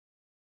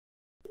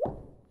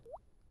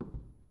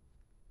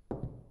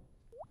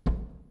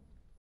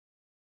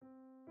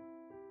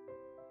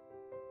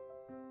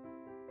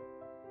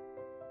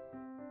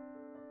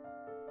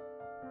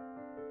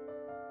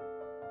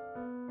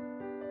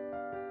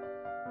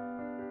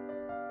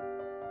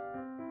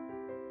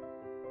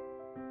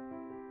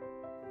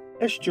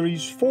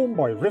Estuaries formed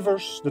by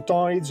rivers, the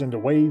tides and the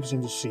waves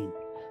in the sea.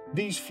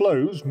 These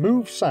flows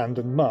move sand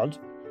and mud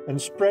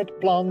and spread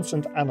plants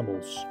and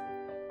animals.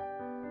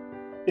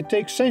 It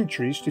takes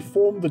centuries to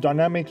form the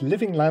dynamic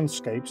living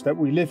landscapes that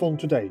we live on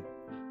today,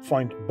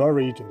 find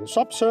buried in the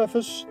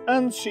subsurface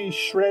and see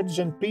shreds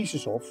and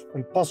pieces of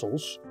and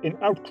puzzles in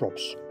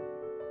outcrops.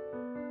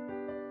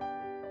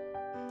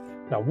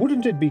 Now,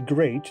 wouldn't it be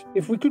great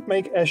if we could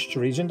make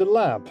estuaries in the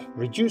lab,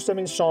 reduce them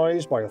in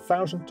size by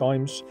 1,000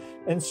 times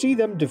and see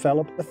them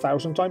develop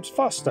 1,000 times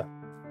faster?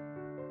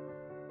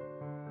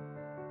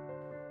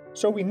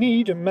 So we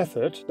need a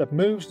method that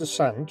moves the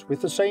sand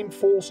with the same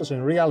force as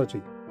in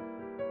reality.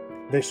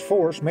 This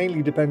force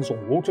mainly depends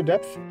on water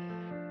depth,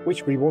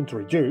 which we want to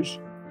reduce,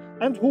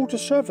 and water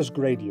surface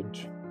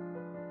gradient.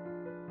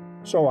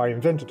 So I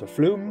invented a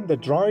flume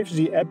that drives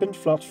the ebb and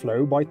flood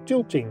flow by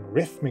tilting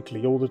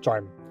rhythmically all the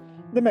time,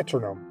 the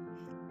metronome.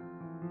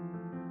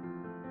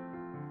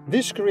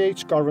 This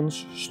creates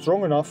currents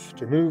strong enough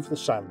to move the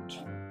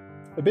sand.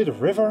 A bit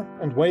of river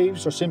and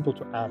waves are simple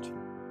to add.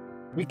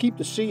 We keep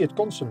the sea at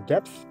constant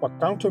depth by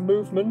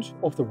counter-movement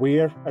of the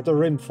weir at the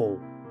rimfall.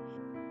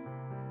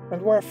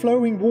 And where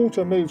flowing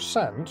water moves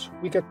sand,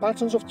 we get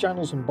patterns of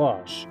channels and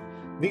bars.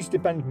 These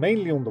depend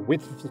mainly on the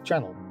width of the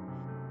channel.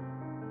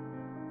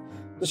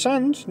 The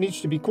sand needs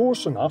to be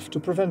coarse enough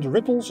to prevent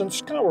ripples and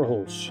scour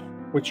holes,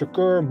 which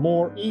occur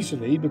more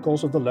easily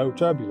because of the low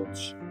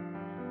turbulence.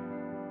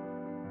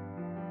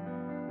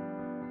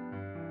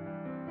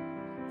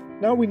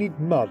 Now we need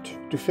mud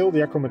to fill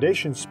the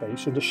accommodation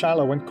space in the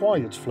shallow and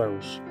quiet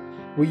flows.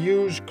 We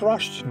use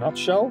crushed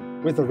nutshell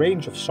with a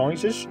range of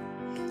sizes,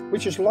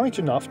 which is light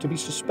enough to be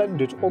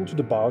suspended onto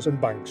the bars and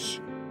banks.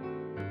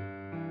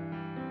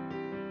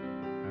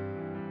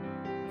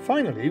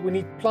 Finally, we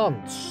need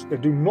plants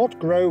that do not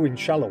grow in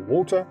shallow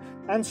water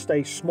and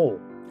stay small.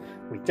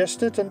 We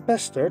tested and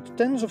pestered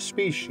tens of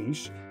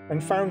species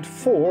and found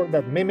 4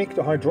 that mimic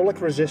the hydraulic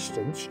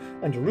resistance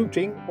and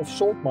rooting of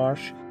salt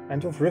marsh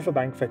and of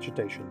riverbank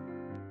vegetation.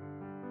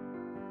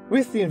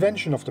 With the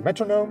invention of the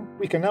metronome,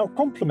 we can now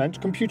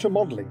complement computer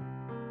modeling.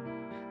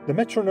 The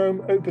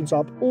metronome opens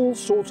up all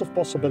sorts of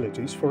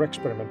possibilities for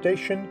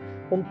experimentation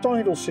on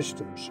tidal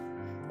systems,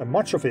 and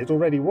much of it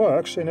already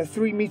works in a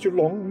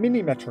 3-meter-long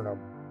mini-metronome.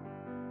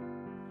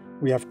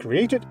 We have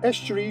created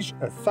estuaries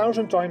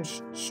 1,000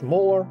 times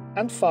smaller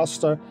and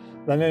faster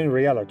than in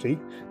reality,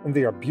 and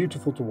they are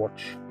beautiful to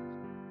watch.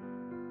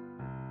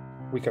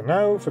 We can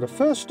now, for the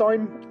first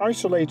time,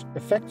 isolate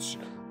effects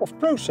of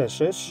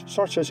processes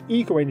such as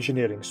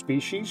eco-engineering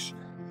species,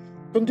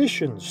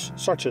 conditions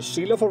such as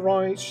sea level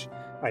rise,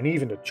 and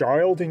even a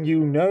child in you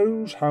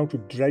knows how to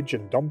dredge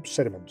and dump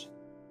sediment.